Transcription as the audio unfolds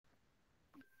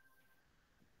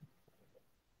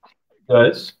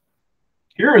Guys,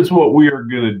 here is what we are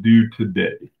going to do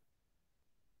today.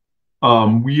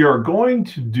 We are going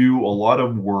to do a lot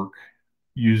of work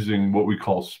using what we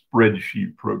call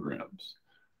spreadsheet programs.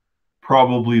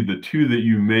 Probably the two that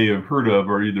you may have heard of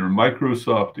are either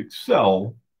Microsoft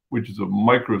Excel, which is a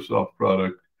Microsoft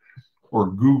product,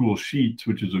 or Google Sheets,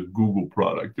 which is a Google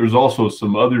product. There's also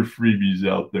some other freebies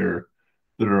out there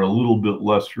that are a little bit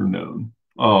lesser known.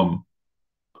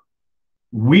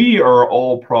 We are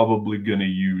all probably going to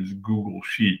use Google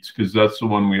Sheets because that's the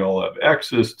one we all have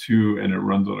access to, and it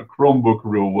runs on a Chromebook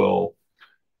real well.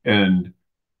 And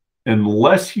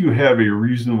unless you have a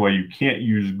reason why you can't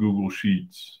use Google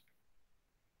Sheets,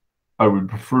 I would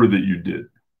prefer that you did.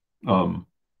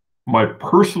 My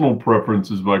personal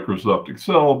preference is Microsoft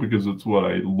Excel because it's what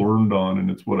I learned on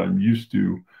and it's what I'm used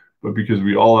to. But because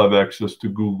we all have access to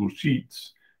Google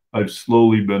Sheets, I've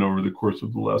slowly been over the course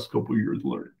of the last couple of years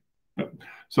learning.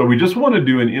 So we just want to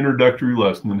do an introductory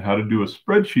lesson on how to do a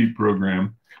spreadsheet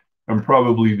program. And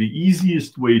probably the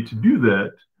easiest way to do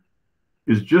that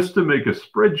is just to make a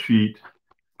spreadsheet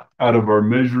out of our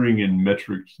measuring and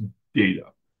metrics data.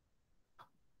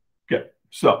 Okay,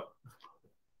 so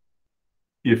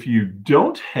if you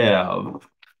don't have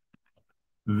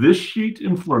this sheet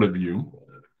in front of you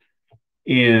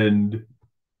and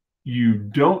you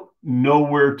don't know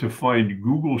where to find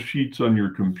Google Sheets on your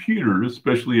computer,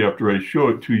 especially after I show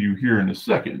it to you here in a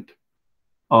second,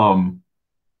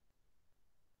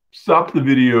 stop the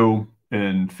video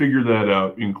and figure that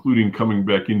out, including coming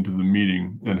back into the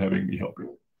meeting and having me help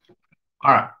you.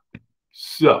 All right,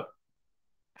 so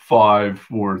 5,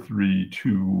 4, 3,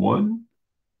 2, 1.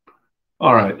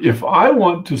 All right, if I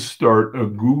want to start a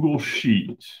Google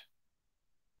Sheet,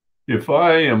 if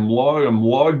I'm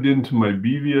logged into my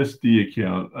BVSD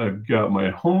account, I've got my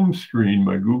home screen,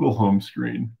 my Google home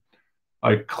screen.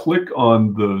 I click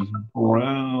on those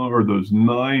brown or those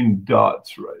 9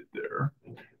 dots right there.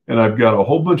 And I've got a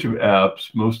whole bunch of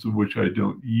apps, most of which I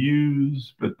don't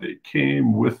use, but they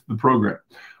came with the program.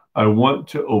 I want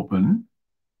to open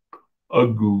a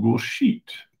Google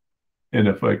Sheet. And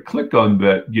if I click on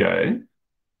that guy,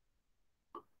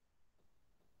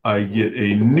 I get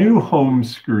a new home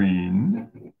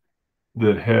screen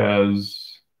that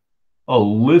has a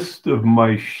list of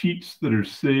my sheets that are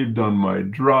saved on my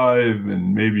drive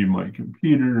and maybe my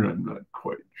computer. I'm not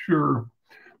quite sure.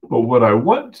 But what I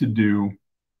want to do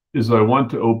is I want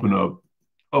to open up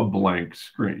a blank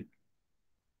screen.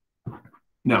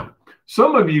 Now,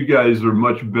 some of you guys are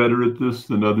much better at this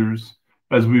than others.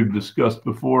 As we've discussed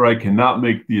before, I cannot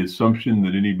make the assumption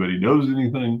that anybody knows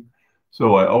anything.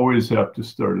 So I always have to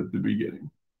start at the beginning.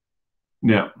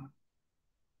 Now,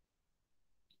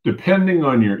 depending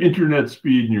on your internet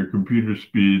speed and your computer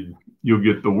speed, you'll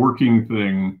get the working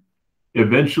thing.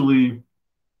 Eventually,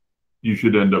 you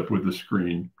should end up with a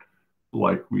screen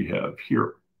like we have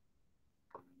here.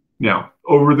 Now,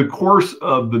 over the course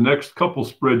of the next couple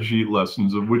spreadsheet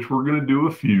lessons, of which we're going to do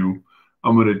a few,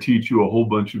 I'm going to teach you a whole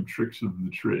bunch of tricks of the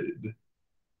trade.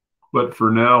 But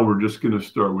for now, we're just going to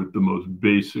start with the most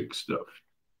basic stuff.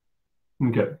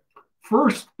 Okay,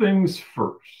 first things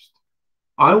first.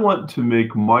 I want to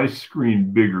make my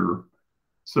screen bigger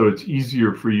so it's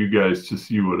easier for you guys to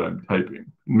see what I'm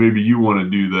typing. Maybe you want to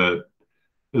do that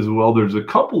as well. There's a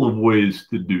couple of ways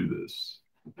to do this.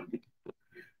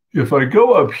 If I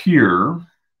go up here,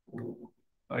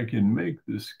 I can make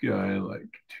this guy like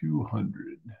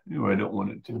 200. I don't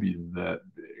want it to be that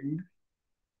big.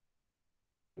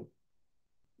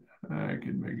 I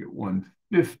can make it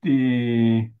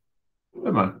 150.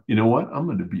 Come on, you know what? I'm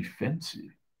going to be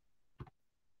fancy.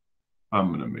 I'm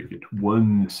going to make it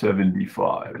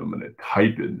 175. I'm going to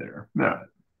type in there. Now,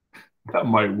 that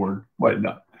might work, might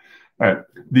not. All right.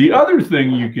 The other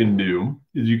thing you can do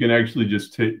is you can actually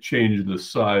just change the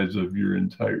size of your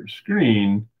entire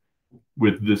screen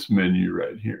with this menu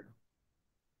right here.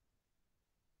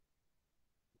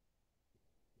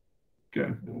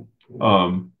 Okay.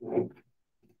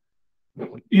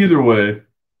 Either way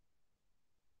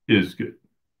is good,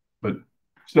 but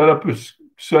set up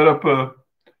a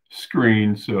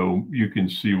screen so you can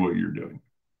see what you're doing.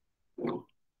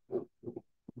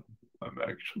 I'm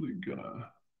actually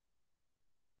gonna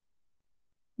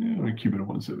keep it at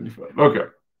 175. Okay.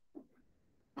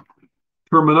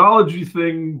 Terminology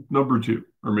thing number 2,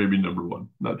 or maybe number 1,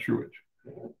 not sure which.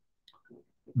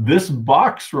 This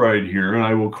box right here, and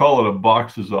I will call it a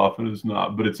box as often as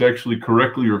not, but it's actually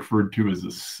correctly referred to as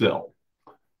a cell.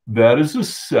 That is a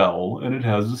cell, and it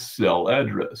has a cell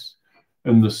address.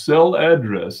 And the cell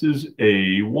address is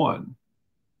A1.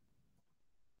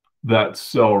 That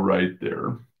cell right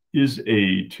there is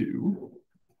A2.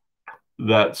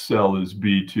 That cell is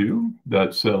B2.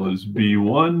 That cell is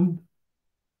B1.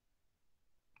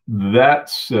 That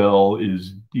cell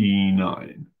is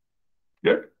D9.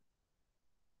 Okay.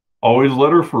 Always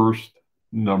letter first,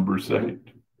 number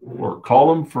second, or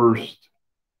column first,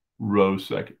 row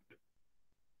second.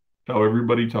 How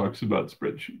everybody talks about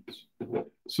spreadsheets.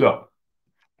 So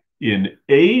in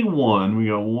A1, we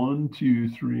got 1, 2,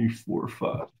 3, 4,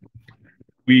 5.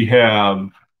 We have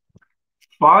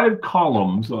 5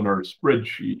 columns on our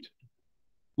spreadsheet.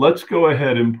 Let's go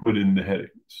ahead and put in the headings.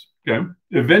 Okay.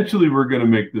 Eventually, we're going to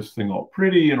make this thing all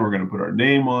pretty and we're going to put our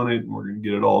name on it and we're going to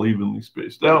get it all evenly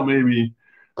spaced out, maybe.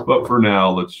 But for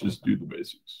now, let's just do the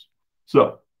basics.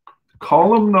 So,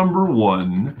 column number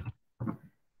 1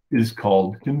 is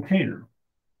called container.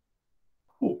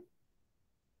 Cool.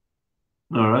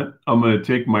 All right. I'm going to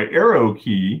take my arrow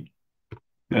key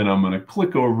and I'm going to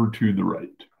click over to the right.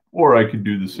 Or I could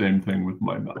do the same thing with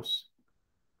my mouse.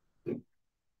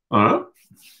 All right.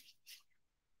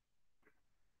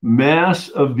 Mass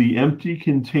of the empty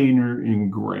container in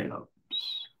grams.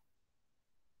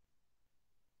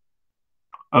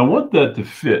 I want that to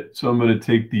fit, so I'm going to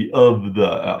take the of the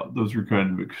out. Those are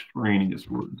kind of extraneous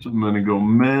words. I'm going to go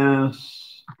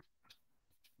mass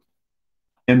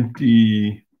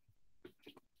empty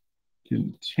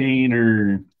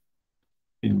container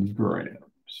in grams.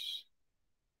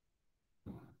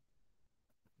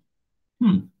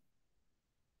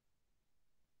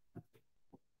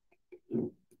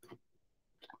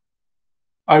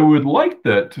 I would like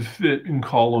that to fit in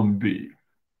column B.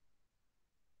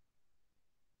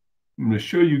 I'm going to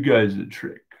show you guys a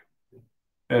trick,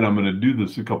 and I'm going to do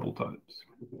this a couple times.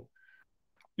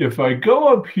 If I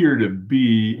go up here to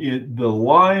B, the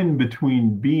line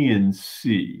between B and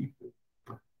C,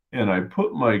 and I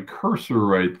put my cursor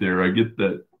right there, I get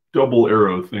that double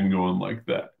arrow thing going like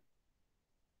that.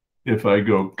 If I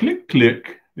go click,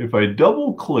 click, if I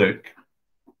double click,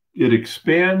 it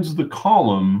expands the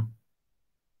column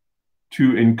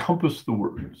to encompass the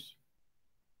words.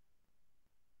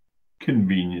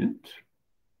 Convenient.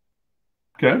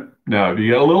 Okay, now if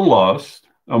you get a little lost,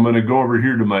 I'm going to go over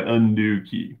here to my undo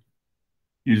key.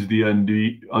 Use the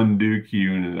undo key,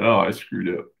 and oh, I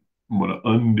screwed up. I'm going to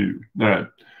undo. All right,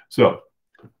 so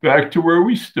back to where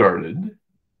we started.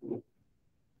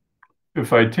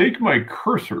 If I take my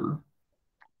cursor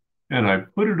and I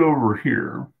put it over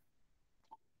here,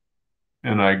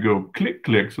 and I go click,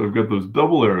 click, so I've got those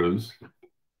double arrows.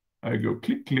 I go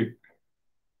click, click.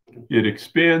 It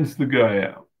expands the guy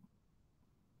out.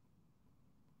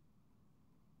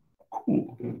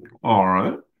 Cool. All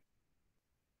right.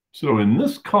 So in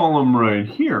this column right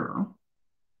here,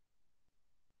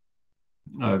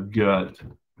 I've got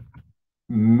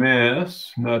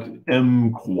mass, not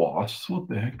mquas. What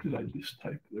the heck did I just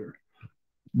type there?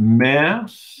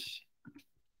 Mass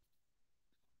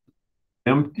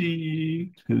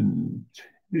empty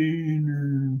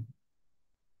container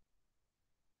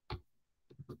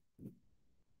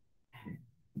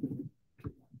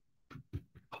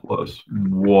plus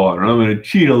water. I'm going to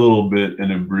cheat a little bit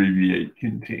and abbreviate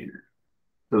container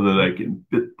so that I can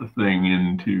fit the thing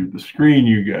into the screen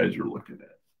you guys are looking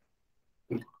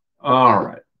at. All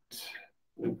right.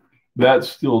 That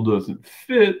still doesn't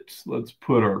fit. Let's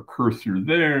put our cursor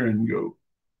there and go,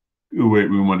 oh, wait,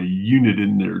 we want a unit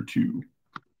in there too.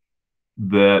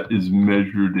 That is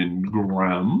measured in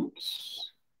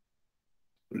grams.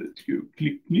 Let's go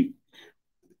click, click.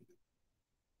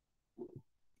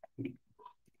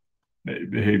 Hey,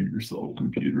 behave yourself,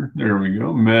 computer. There we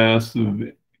go.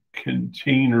 Massive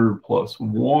container plus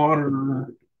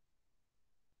water.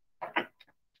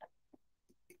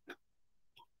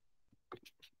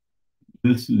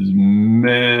 This is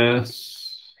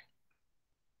mass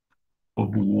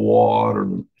of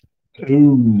water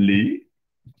only.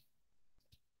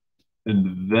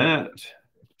 And that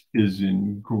is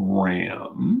in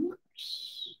grams.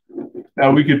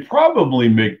 Now, we could probably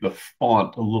make the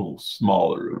font a little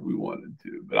smaller if we wanted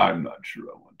to, but I'm not sure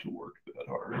I want to work that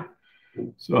hard.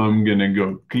 So I'm going to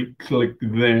go click, click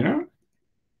there.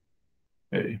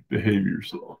 Hey, behave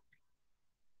yourself.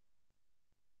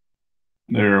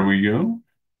 There we go.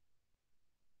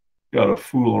 Got to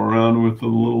fool around with it a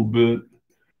little bit.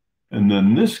 And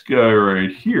then this guy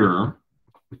right here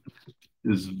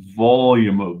is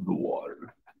volume of the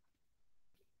water.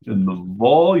 And the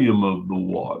volume of the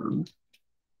water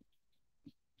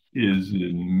is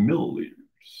in milliliters.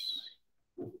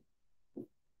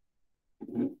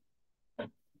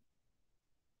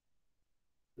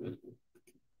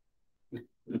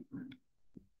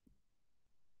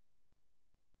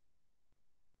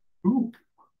 Ooh,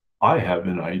 I have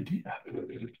an idea.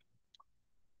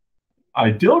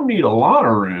 I don't need a lot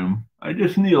of room. I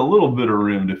just need a little bit of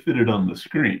room to fit it on the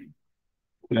screen.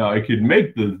 Now I could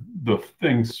make the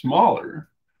thing smaller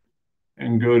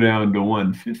and go down to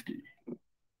 150.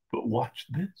 But watch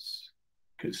this,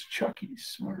 because Chucky's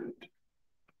smart.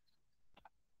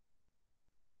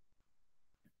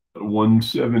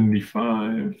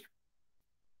 175.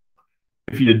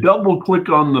 If you double click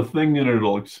on the thing and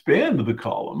it'll expand the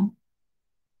column,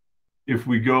 if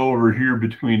we go over here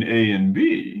between A and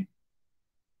B,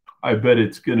 I bet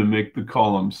it's going to make the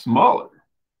column smaller.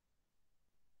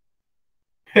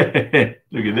 Look at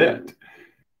that.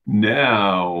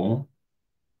 Now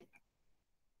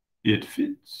it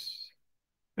fits.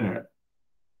 All right.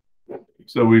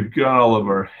 So we've got all of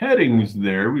our headings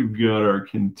there. We've got our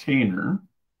container.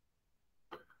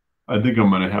 I think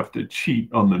I'm going to have to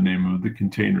cheat on the name of the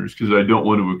containers because I don't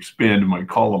want to expand my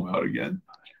column out again.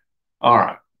 All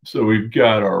right. So we've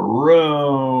got our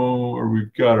row, or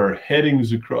we've got our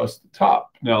headings across the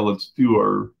top. Now let's do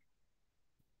our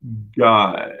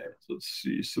guides. Let's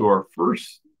see. So our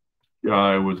first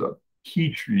guy was a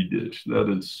Petri dish. That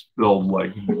is spelled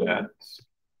like that.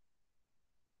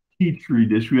 Petri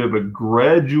dish. We have a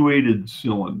graduated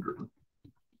cylinder.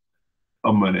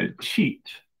 I'm going to cheat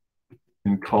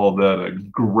and call that a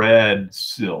grad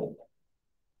sill.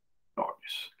 Nice.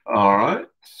 All right.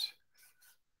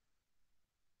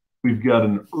 We've got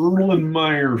an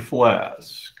Erlenmeyer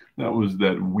flask. That was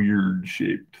that weird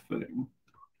shaped thing.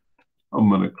 I'm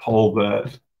going to call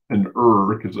that an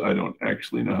because I don't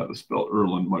actually know how to spell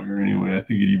Erlenmeyer anyway. I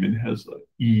think it even has a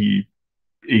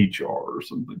EHR or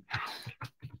something.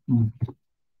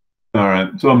 All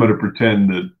right. So I'm going to pretend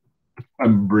that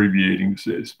I'm abbreviating to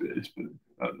save space, but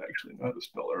I don't actually know how to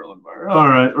spell Erlenmeyer. All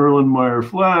right. Erlenmeyer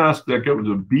flask. That was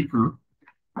a beaker.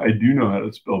 I do know how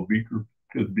to spell beaker.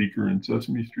 Because Beaker and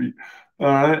Sesame Street. All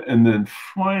right, and then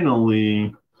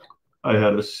finally, I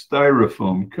had a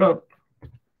styrofoam cup.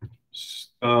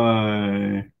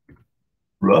 Styrofoam?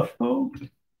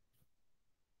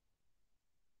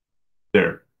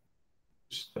 There.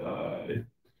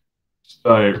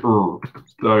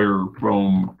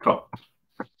 Styrofoam cup.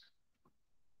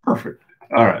 Perfect.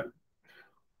 All right.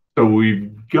 So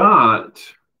we've got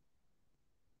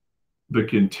the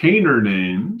container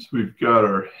names, we've got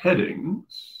our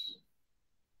headings.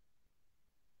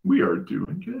 We are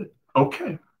doing good.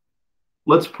 Okay,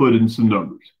 let's put in some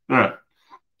numbers. All right,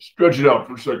 stretch it out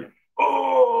for a second.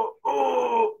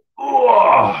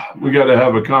 We got to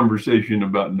have a conversation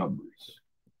about numbers.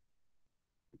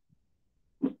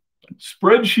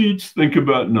 Spreadsheets think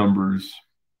about numbers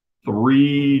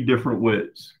 3 different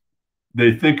ways.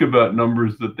 They think about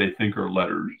numbers that they think are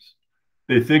letters.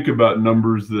 They think about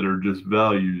numbers that are just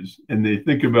values, and they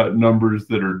think about numbers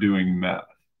that are doing math.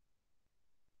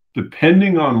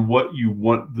 Depending on what you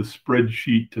want the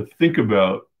spreadsheet to think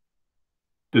about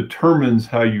determines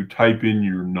how you type in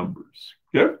your numbers.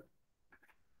 Okay?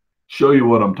 Show you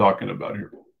what I'm talking about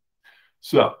here.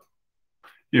 So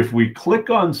if we click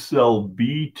on cell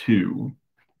B2,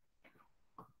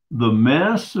 the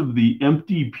mass of the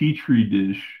empty Petri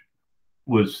dish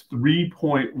was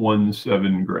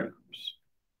 3.17 grams.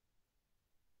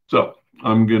 So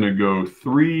I'm going to go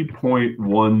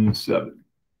 3.17.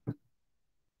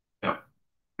 Now,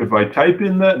 if I type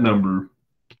in that number,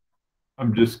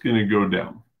 I'm just going to go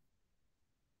down.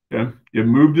 Okay? It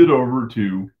moved it over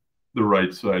to the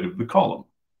right side of the column.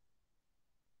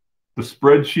 The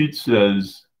spreadsheet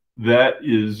says that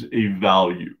is a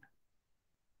value.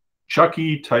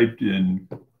 Chucky typed in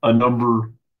a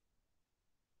number.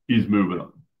 He's moving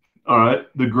on. All right.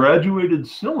 The graduated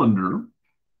cylinder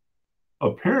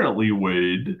apparently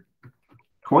weighed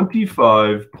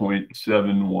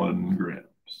 25.71 grams.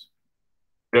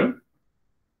 Okay.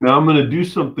 Now I'm going to do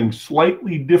something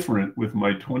slightly different with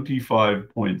my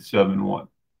 25.71.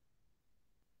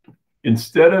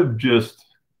 Instead of just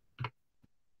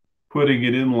putting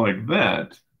it in like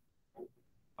that,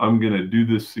 I'm going to do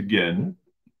this again.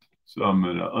 So I'm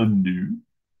going to undo.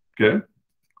 Okay.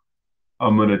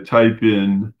 I'm going to type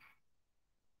in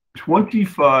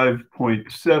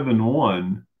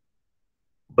 25.71,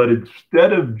 but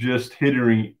instead of just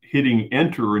hitting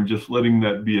enter and just letting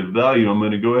that be a value, I'm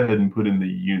going to go ahead and put in the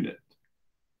unit.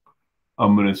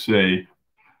 I'm going to say,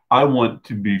 I want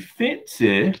to be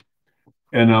fancy,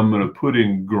 and I'm going to put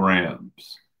in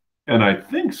grams. And I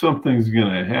think something's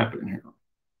going to happen here.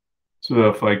 So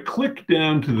if I click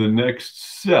down to the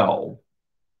next cell,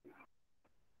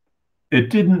 it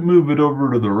didn't move it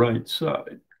over to the right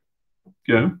side.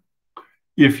 Okay.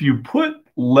 If you put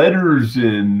letters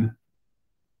in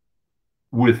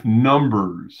with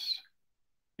numbers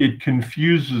it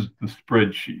confuses the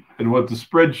spreadsheet. And what the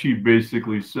spreadsheet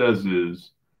basically says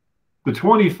is the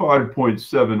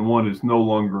 25.71 is no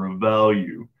longer a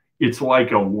value. It's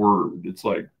like a word. It's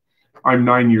like, I'm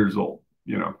 9 years old,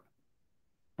 you know.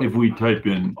 If we type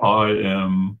in, I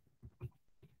am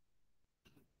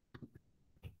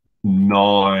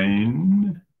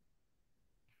 9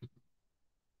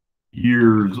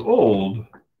 years old,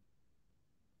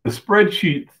 the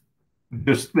spreadsheet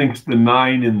just thinks the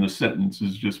 9 in the sentence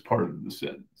is just part of the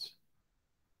sentence.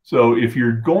 So if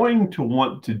you're going to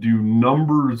want to do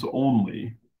numbers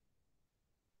only,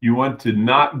 you want to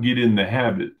not get in the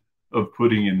habit of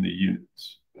putting in the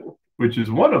units, which is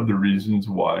one of the reasons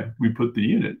why we put the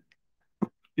unit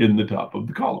in the top of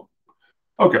the column.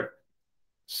 Okay,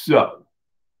 so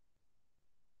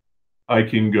I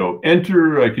can go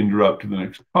enter, I can drop to the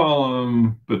next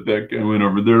column, but that guy went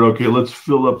over there. Okay, let's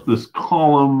fill up this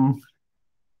column.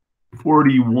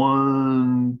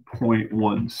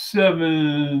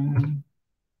 41.17,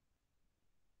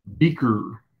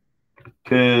 beaker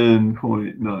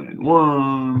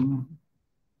 10.91,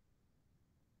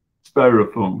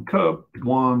 styrofoam cup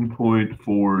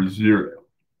 1.40.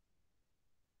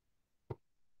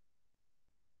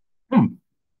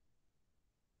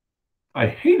 I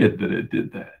hated that it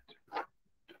did that.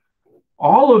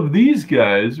 All of these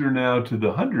guys are now to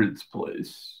the hundredths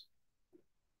place,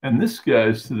 and this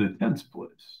guy's to the tenths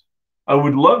place. I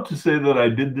would love to say that I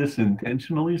did this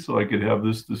intentionally so I could have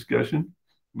this discussion,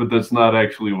 but that's not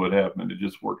actually what happened. It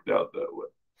just worked out that way.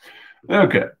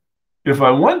 Okay. If I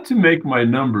want to make my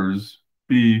numbers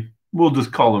be, we'll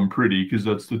just call them pretty because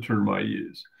that's the term I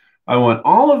use. I want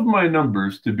all of my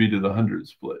numbers to be to the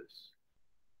hundredths place.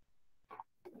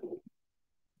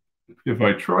 If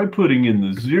I try putting in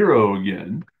the 0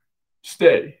 again,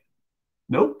 stay.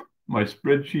 Nope, my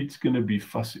spreadsheet's going to be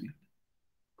fussy.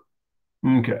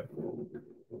 Okay.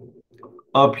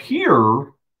 Up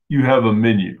here, you have a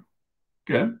menu.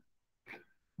 Okay.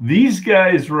 These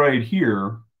guys right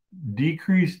here,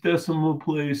 decrease decimal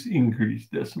place, increase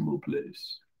decimal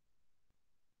place.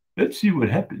 Let's see what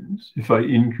happens if I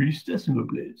increase decimal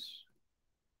place.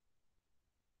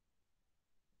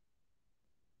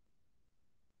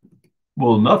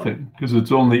 Well, nothing, because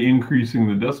it's only increasing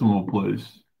the decimal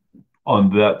place on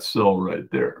that cell right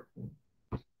there.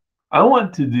 I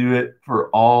want to do it for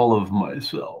all of my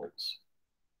cells.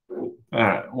 All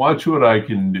right, watch what I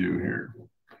can do here.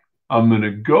 I'm going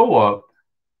to go up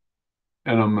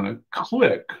and I'm going to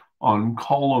click on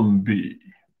column B.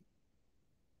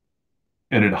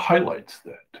 And it highlights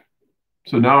that.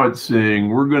 So now it's saying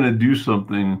we're going to do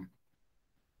something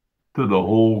to the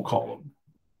whole column.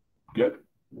 Okay.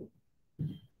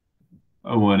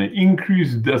 I want to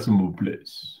increase decimal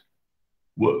place.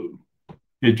 Whoa.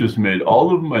 It just made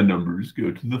all of my numbers go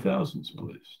to the thousands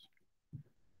place.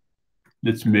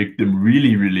 Let's make them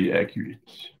really, really accurate.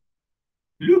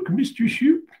 Look, Mr.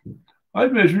 Shoop, I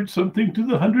measured something to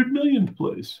the 100 millionth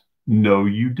place. No,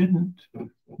 you didn't.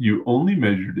 You only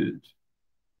measured it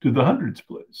to the hundredths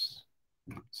place.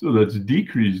 So that's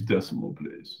decreased decimal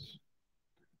place.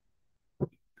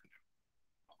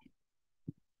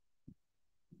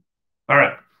 All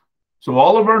right. So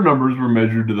all of our numbers were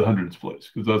measured to the hundredths place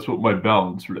because that's what my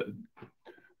balance read.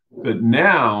 But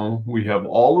now we have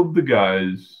all of the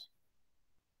guys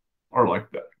are like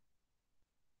that.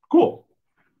 Cool.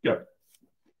 Yeah.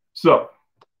 So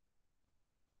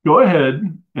go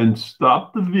ahead and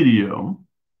stop the video.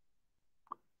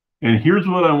 And here's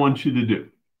what I want you to do.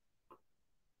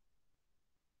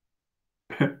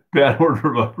 Bad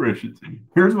order of operations.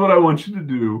 Here's what I want you to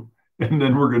do, and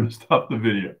then we're going to stop the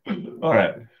video. All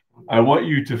right. I want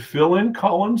you to fill in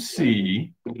column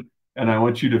C, and I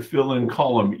want you to fill in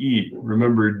column E.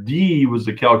 Remember, D was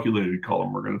the calculated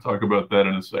column. We're going to talk about that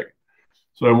in a second.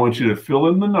 So I want you to fill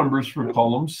in the numbers for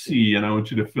column C, and I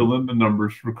want you to fill in the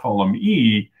numbers for column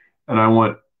E, and I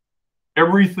want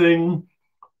everything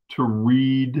to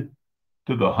read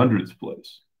to the hundredths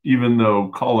place. Even though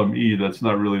column E, that's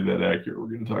not really that accurate. We're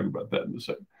going to talk about that in a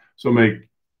second. So make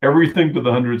everything to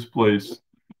the hundredths place,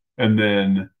 and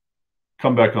then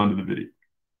come back onto the video.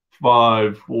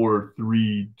 5, 4,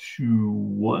 3, 2,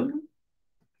 1.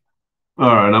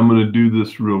 All right, I'm going to do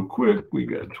this real quick. We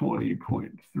got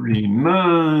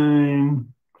 20.39.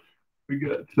 We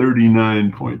got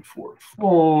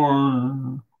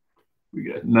 39.44. We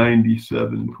got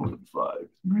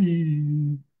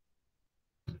 97.53.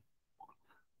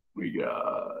 We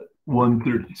got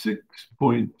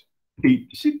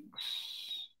 136.86.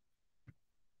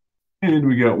 And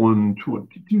we got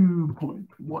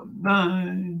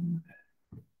 122.19.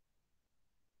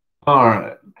 All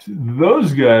right.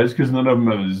 Those guys, because none of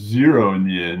them have a 0 in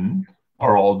the end,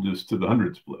 are all just to the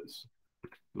hundredths place.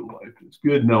 So life is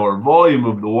good. Now our volume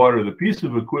of the water, the piece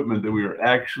of equipment that we are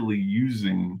actually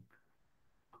using,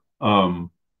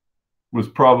 was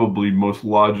probably most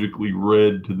logically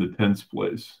read to the tenths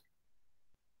place.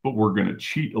 But we're going to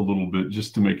cheat a little bit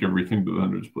just to make everything to the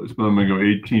hundredths place. But I'm going to go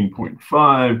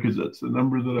 18.5 because that's the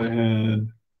number that I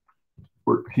had.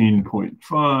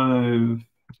 14.5,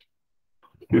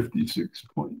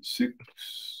 56.6.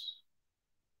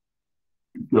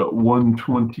 We've got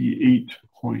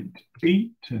 128.8. I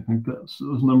think that's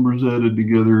those numbers added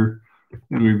together.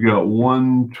 And we've got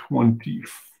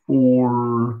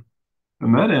 124.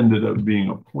 And that ended up being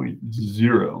a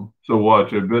 0.0. So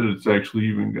watch, I bet it's actually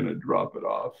even going to drop it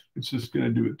off. It's just going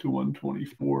to do it to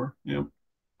 124. Yep.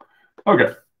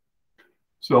 Okay.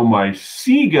 So my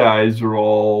C guys are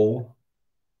all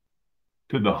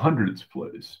to the hundredths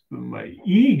place. But my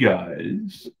E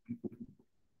guys,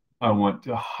 I want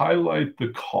to highlight the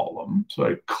column. So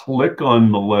I click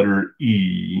on the letter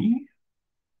E.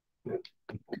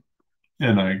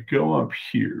 And I go up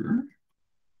here.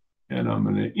 And I'm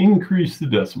going to increase the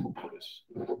decimal place.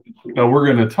 Now, we're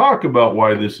going to talk about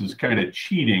why this is kind of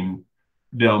cheating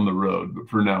down the road. But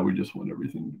for now, we just want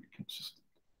everything to be consistent.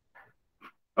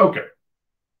 Okay.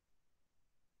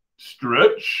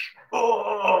 Stretch.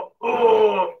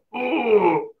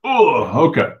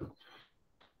 Okay.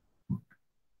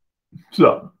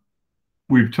 So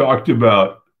we've talked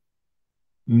about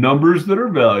numbers that are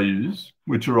values,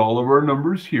 which are all of our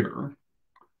numbers here.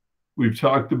 We've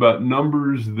talked about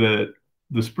numbers that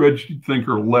the spreadsheet think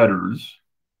are letters.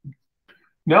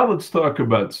 Now let's talk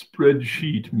about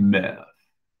spreadsheet math.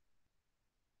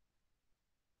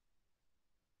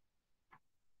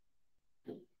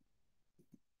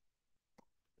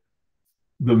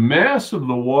 The mass of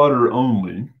the water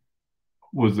only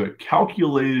was a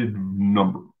calculated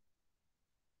number.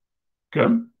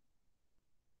 Okay.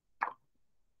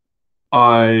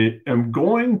 I am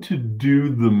going to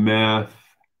do the math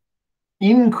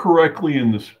incorrectly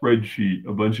in the spreadsheet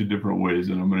a bunch of different ways,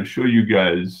 and I'm going to show you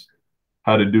guys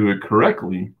how to do it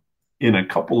correctly in a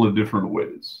couple of different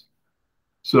ways.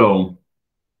 So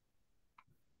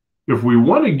if we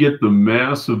want to get the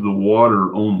mass of the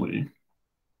water only,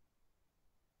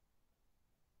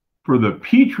 for the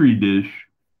Petri dish,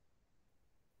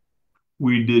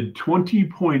 we did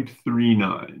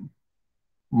 20.39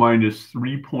 minus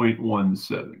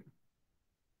 3.17.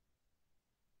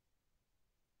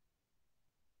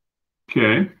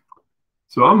 Okay,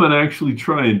 so I'm going to actually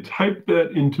try and type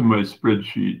that into my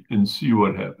spreadsheet and see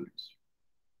what happens.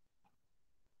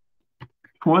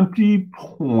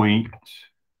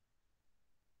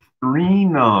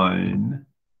 20.39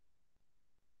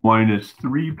 minus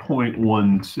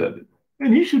 3.17.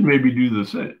 And you should maybe do the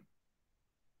same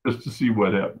just to see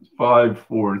what happens. 5,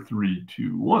 4, 3,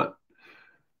 2, 1.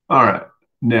 All right.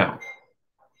 Now,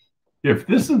 if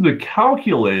this is the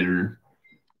calculator,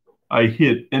 I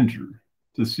hit enter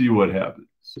to see what happens.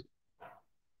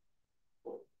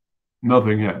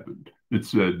 Nothing happened. It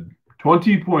said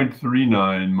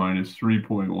 20.39 minus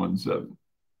 3.17.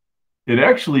 It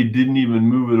actually didn't even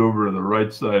move it over to the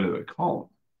right side of the column.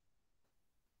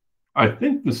 I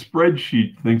think the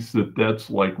spreadsheet thinks that that's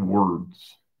like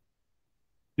words.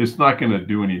 It's not going to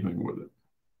do anything with it.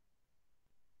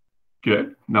 Okay,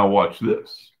 now watch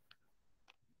this.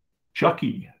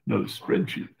 Chucky knows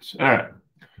spreadsheets. All right,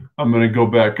 I'm going to go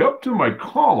back up to my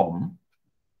column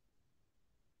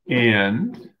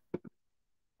and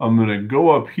I'm going to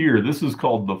go up here. This is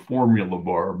called the formula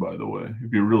bar, by the way,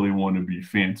 if you really want to be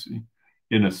fancy.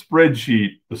 In a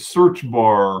spreadsheet, the search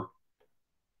bar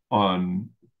on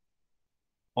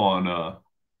a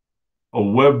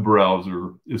web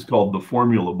browser is called the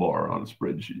formula bar on a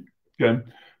spreadsheet. Okay,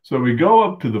 so we go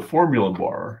up to the formula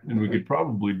bar, and we could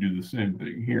probably do the same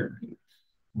thing here.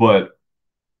 But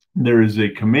there is a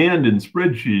command in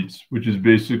spreadsheets, which is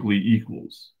basically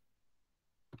equals.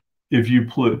 If you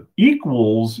put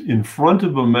equals in front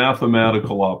of a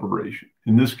mathematical operation,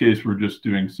 in this case, we're just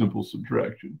doing simple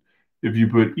subtraction. If you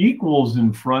put equals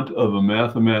in front of a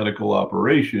mathematical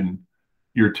operation,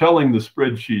 you're telling the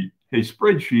spreadsheet, hey,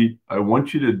 spreadsheet, I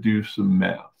want you to do some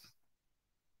math.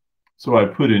 So I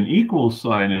put an equals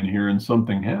sign in here and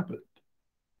something happened.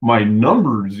 My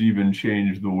numbers even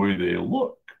changed the way they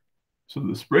look. So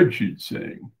the spreadsheet's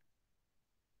saying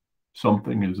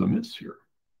something is amiss here.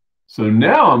 So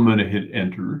now I'm going to hit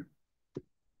enter.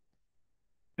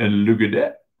 And look at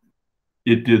that.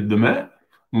 It did the math.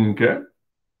 Okay.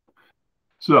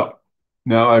 So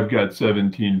now I've got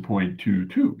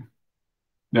 17.22.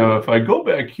 Now, if I go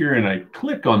back here and I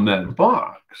click on that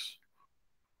box,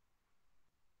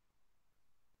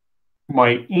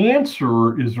 my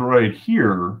answer is right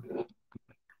here,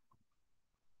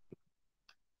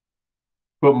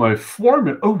 but my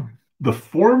formula, oh, the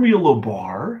formula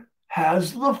bar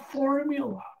has the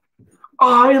formula.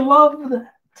 I love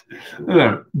that.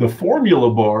 No, the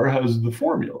formula bar has the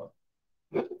formula.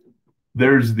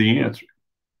 There's the answer.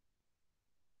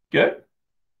 Okay.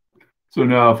 So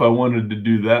now if I wanted to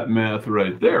do that math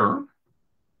right there,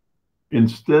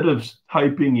 instead of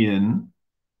typing in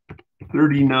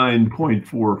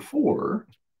 39.44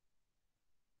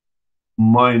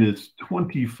 minus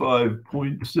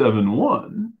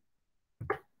 25.71,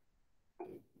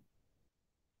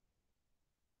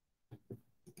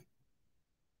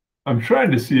 I'm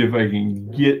trying to see if I can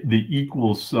get the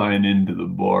equal sign into the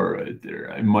bar right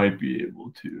there. I might be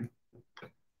able to.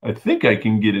 I think I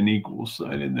can get an equal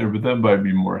sign in there, but that might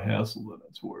be more hassle than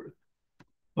it's worth.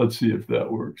 Let's see if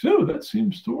that works. Oh, that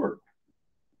seems to work.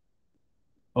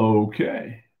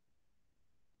 Okay.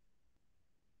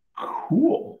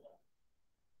 Cool.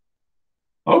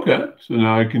 Okay, so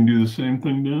now I can do the same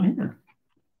thing down here.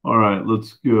 All right,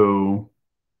 let's go.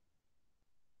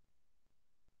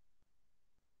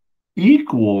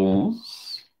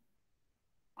 Equals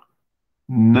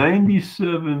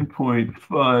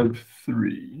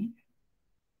 97.53.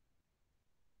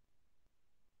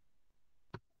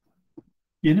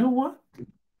 You know what?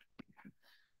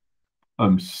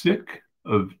 I'm sick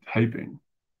of typing.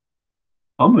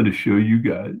 I'm going to show you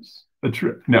guys a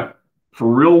trick. Now,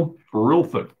 for real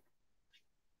thing.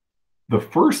 The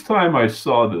first time I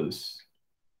saw this,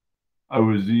 I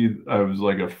was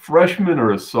like a freshman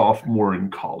or a sophomore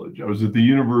in college. I was at the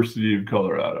University of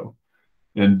Colorado.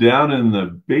 And down in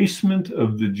the basement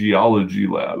of the geology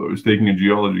lab, I was taking a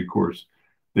geology course,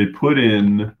 they put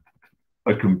in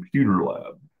a computer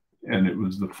lab. And it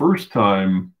was the first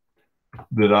time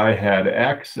that I had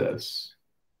access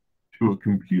to a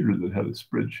computer that had a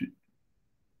spreadsheet.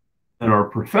 And our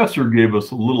professor gave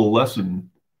us a little lesson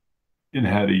in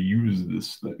how to use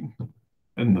this thing.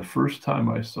 And the first time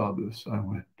I saw this, I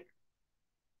went,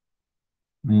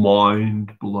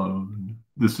 mind blown.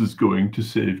 This is going to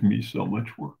save me so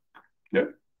much work. Okay.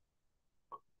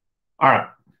 All right.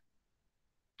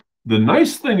 The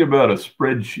nice thing about a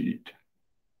spreadsheet,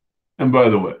 and by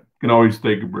the way, you can always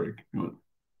take a break. You want to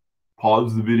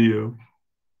pause the video,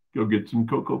 go get some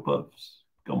Cocoa Puffs,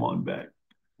 come on back.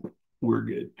 We're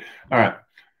good. All right.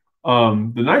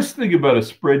 The nice thing about a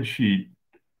spreadsheet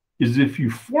is if you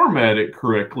format it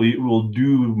correctly, it will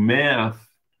do math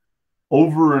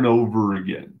over and over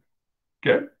again.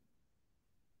 Okay.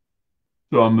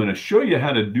 So I'm going to show you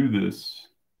how to do this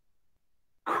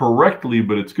correctly,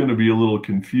 but it's going to be a little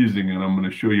confusing, and I'm going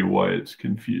to show you why it's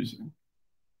confusing.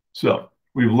 So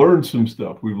we've learned some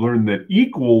stuff. We've learned that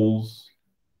equals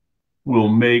will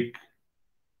make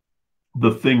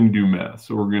the thing do math.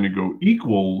 So we're going to go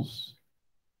equals,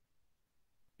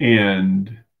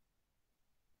 and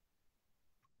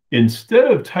instead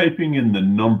of typing in the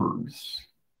numbers,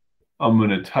 I'm going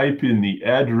to type in the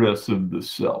address of the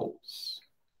cells.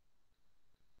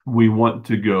 We want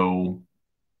to go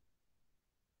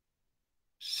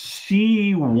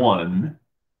C1.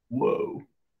 Whoa.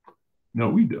 No,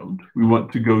 we don't. We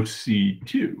want to go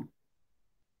C2.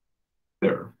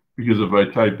 There. Because if I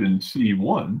type in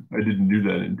C1, I didn't do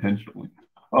that intentionally.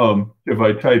 If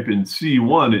I type in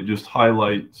C1, it just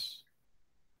highlights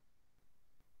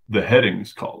the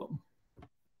headings column.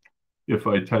 If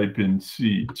I type in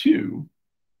C2,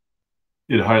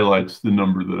 it highlights the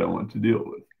number that I want to deal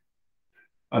with.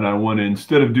 And I want to,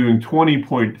 instead of doing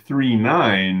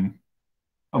 20.39,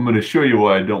 I'm going to show you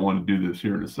why I don't want to do this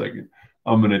here in a second.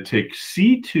 I'm going to take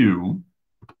C2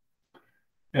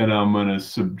 and I'm going to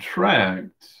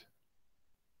subtract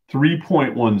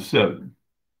 3.17.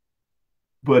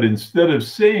 But instead of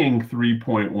saying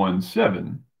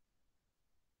 3.17,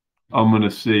 I'm going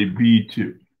to say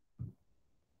B2.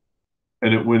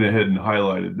 And it went ahead and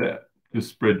highlighted that,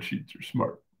 because spreadsheets are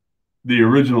smart. The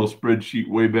original spreadsheet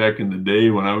way back in the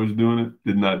day when I was doing it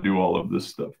did not do all of this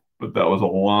stuff, but that was a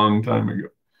long time ago.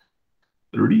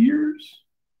 30 years?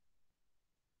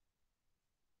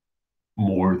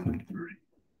 More than 30.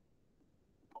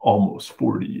 Almost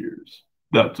 40 years.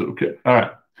 That's okay. All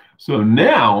right. So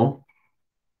now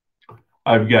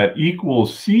I've got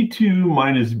equals C2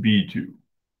 minus B2.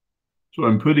 So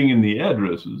I'm putting in the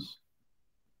addresses,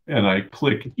 and I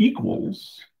click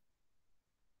equals,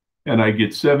 and I get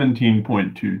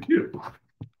 17.22,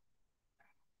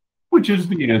 which is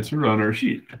the answer on our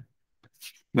sheet.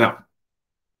 Now,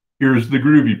 here's the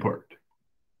groovy part.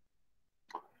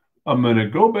 I'm going to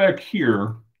go back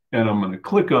here, and I'm going to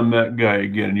click on that guy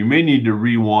again. You may need to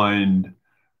rewind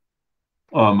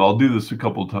I'll do this a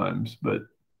couple times, but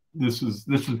this is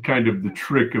kind of the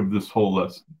trick of this whole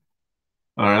lesson.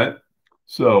 All right.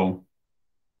 So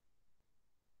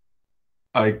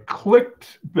I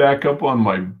clicked back up on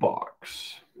my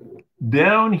box.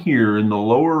 Down here in the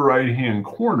lower right-hand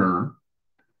corner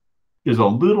is a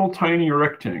little tiny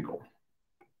rectangle.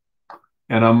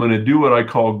 And I'm going to do what I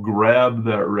call grab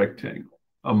that rectangle.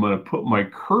 I'm going to put my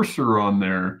cursor on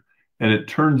there and it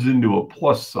turns into a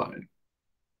plus sign.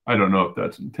 I don't know if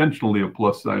that's intentionally a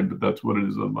plus sign, but that's what it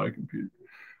is on my computer.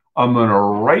 I'm going to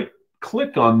right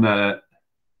click on that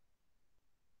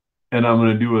and I'm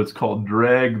going to do what's called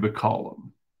drag the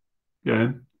column.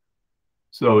 Okay.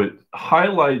 So it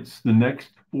highlights the next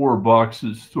four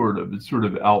boxes, it sort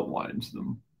of outlines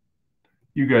them.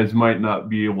 You guys might not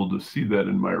be able to see that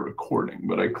in my recording,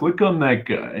 but I click on that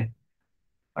guy.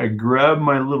 I grab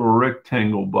my little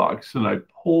rectangle box and I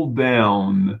pull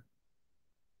down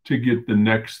to get the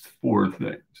next four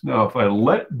things. Now, if I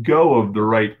let go of the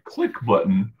right click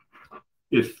button,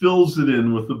 it fills it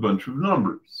in with a bunch of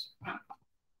numbers.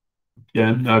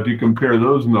 Again, now if you compare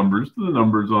those numbers to the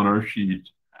numbers on our sheet,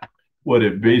 what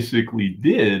it basically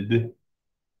did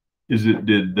is it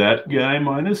did that guy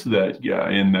minus that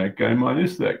guy, and that guy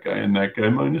minus that guy, and that guy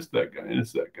minus that guy, and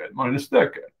it's that guy minus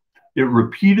that guy. It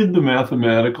repeated the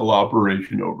mathematical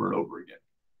operation over and over again.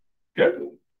 Okay?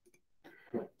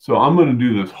 So I'm going to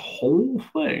do this whole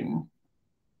thing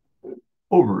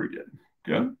over again.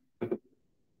 Okay?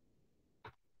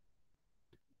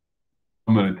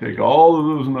 I'm going to take all of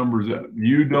those numbers out.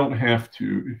 You don't have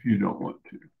to if you don't want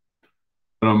to.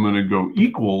 But I'm going to go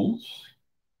equals,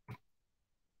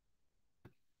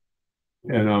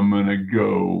 and I'm going to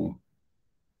go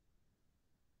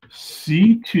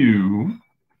C2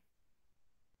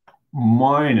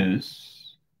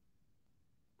 minus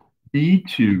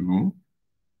B2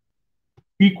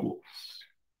 equals.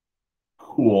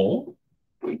 Cool.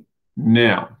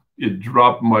 Now, it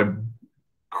dropped my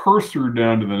cursor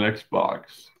down to the next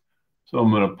box. So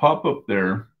I'm going to pop up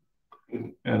there,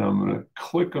 and I'm going to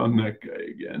click on that guy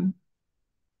again.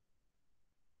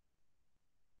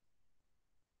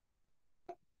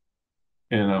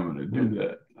 And I'm going to do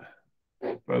that.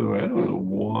 By the way, I don't know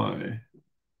why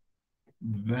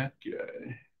that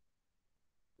guy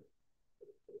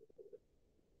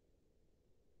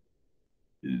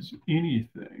is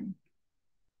anything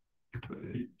but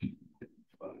 18.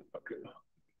 Okay.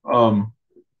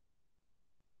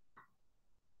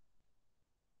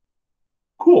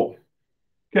 Cool.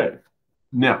 Okay.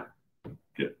 Now,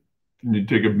 okay. Can you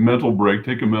take a mental break?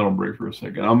 Take a mental break for a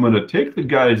second. I'm going to take the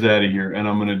guys out of here and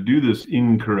I'm going to do this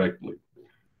incorrectly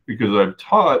because I've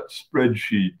taught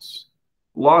spreadsheets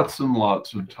lots and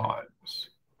lots of times.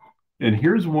 And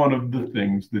here's one of the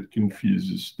things that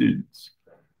confuses students.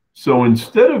 So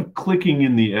instead of clicking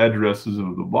in the addresses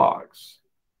of the box,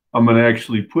 I'm going to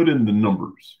actually put in the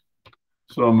numbers.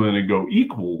 So I'm going to go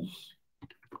equals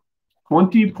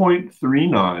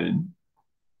 20.39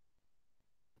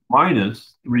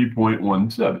 minus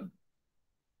 3.17.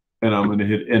 And I'm going to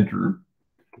hit enter.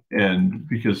 And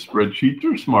because spreadsheets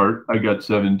are smart, I got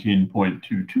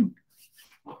 17.22.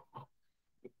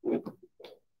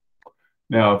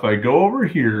 Now, if I go over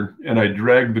here and I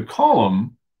drag the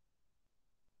column,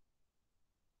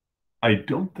 I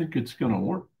don't think it's going to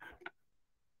work.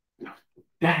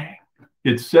 Dang.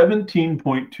 It's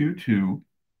 17.22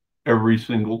 every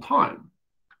single time.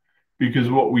 Because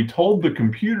what we told the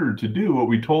computer to do, what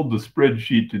we told the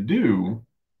spreadsheet to do,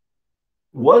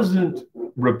 wasn't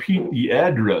repeat the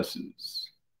addresses.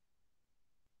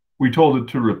 We told it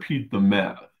to repeat the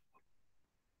math.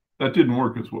 That didn't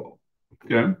work as well,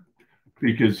 okay?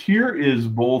 Because here is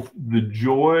both the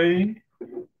joy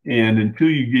and, until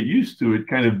you get used to it,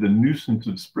 kind of the nuisance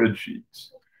of spreadsheets.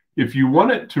 If you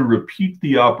want it to repeat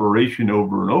the operation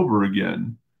over and over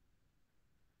again,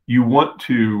 you want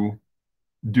to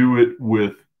do it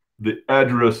with the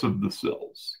address of the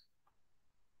cells.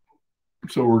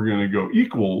 So we're going to go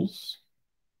equals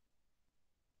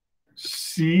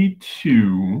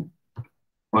C2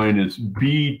 minus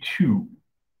B2.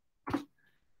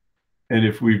 And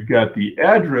if we've got the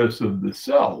address of the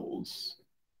cells,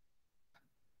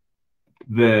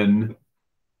 then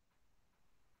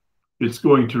it's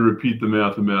going to repeat the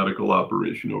mathematical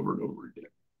operation over and over again.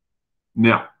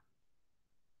 Now,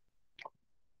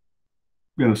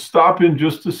 I'm going to stop in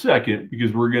just a second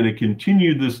because we're going to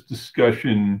continue this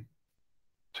discussion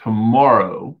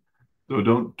tomorrow. So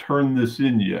don't turn this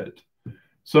in yet.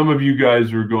 Some of you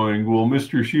guys are going, well,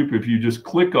 Mr. Shoup, if you just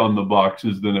click on the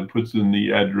boxes, then it puts in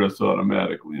the address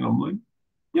automatically. And I'm like,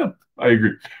 yeah, I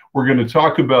agree. We're going to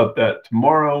talk about that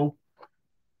tomorrow.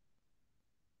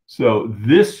 So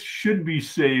this should be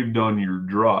saved on your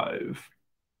drive.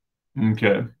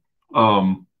 Okay.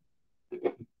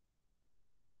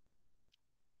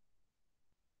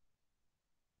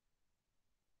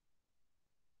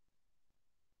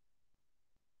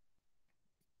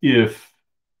 If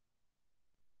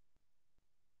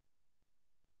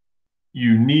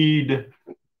you need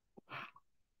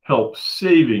help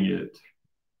saving it,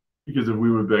 because if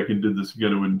we went back and did this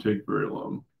again, it wouldn't take very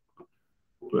long.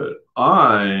 But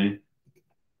I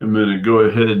am going to go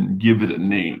ahead and give it a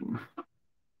name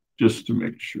just to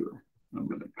make sure. I'm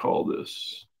going to call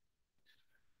this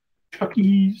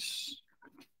Chucky's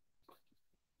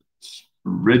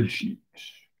Spreadsheet.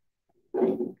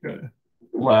 Okay.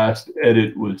 Last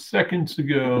edit was seconds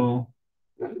ago.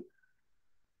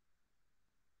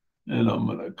 And I'm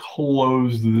going to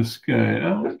close this guy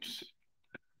out.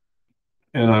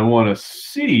 And I want to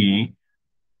see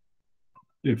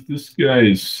if this guy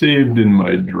is saved in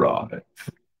my drive.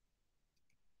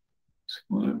 So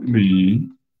let me,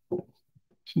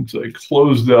 since I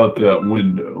closed out that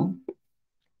window,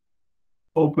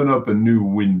 open up a new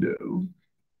window.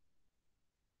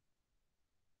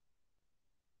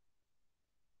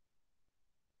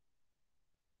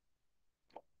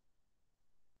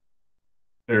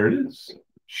 There it is.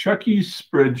 Chucky's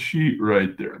spreadsheet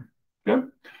right there. Okay.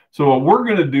 So what we're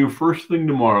going to do first thing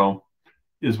tomorrow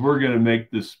is we're going to make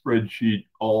this spreadsheet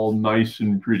all nice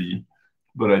and pretty.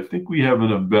 But I think we have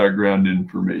enough background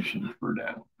information for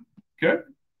now. Okay.